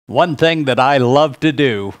One thing that I love to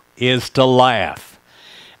do is to laugh.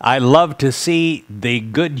 I love to see the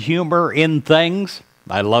good humor in things.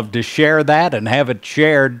 I love to share that and have it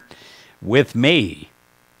shared with me.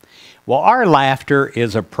 Well, our laughter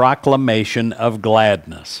is a proclamation of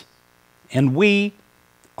gladness, and we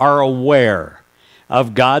are aware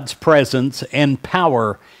of God's presence and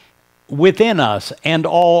power within us and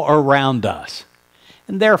all around us.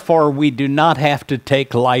 And therefore, we do not have to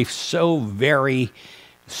take life so very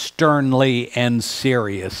sternly and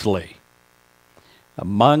seriously.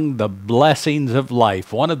 Among the blessings of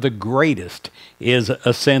life, one of the greatest is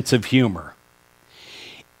a sense of humor.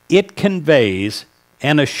 It conveys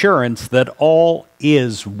an assurance that all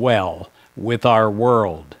is well with our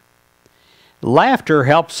world. Laughter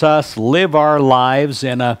helps us live our lives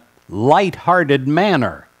in a light-hearted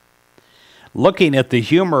manner. Looking at the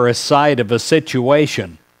humorous side of a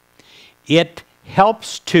situation, it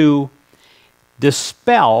helps to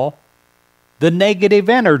dispel the negative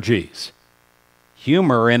energies.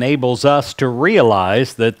 Humor enables us to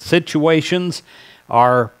realize that situations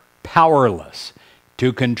are powerless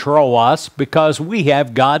to control us because we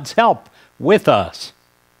have God's help with us.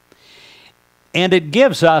 And it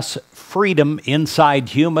gives us freedom inside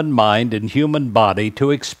human mind and human body to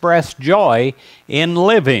express joy in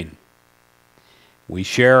living. We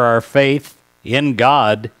share our faith in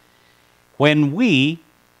God when we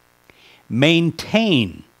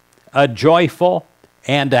maintain a joyful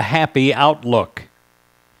and a happy outlook.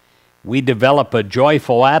 We develop a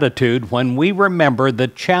joyful attitude when we remember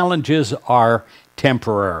that challenges are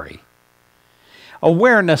temporary.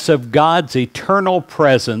 Awareness of God's eternal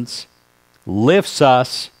presence lifts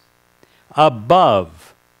us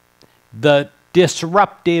above the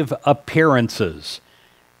disruptive appearances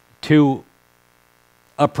to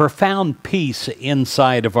a profound peace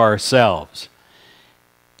inside of ourselves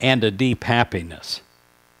and a deep happiness.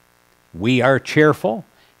 We are cheerful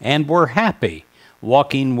and we're happy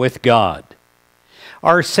walking with God.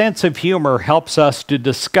 Our sense of humor helps us to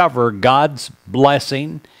discover God's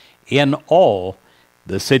blessing in all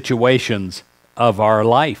the situations of our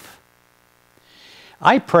life.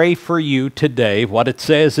 I pray for you today what it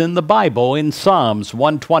says in the Bible in Psalms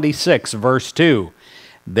 126, verse 2.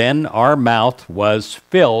 Then our mouth was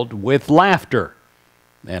filled with laughter,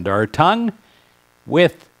 and our tongue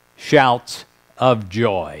with shouts of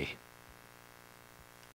joy.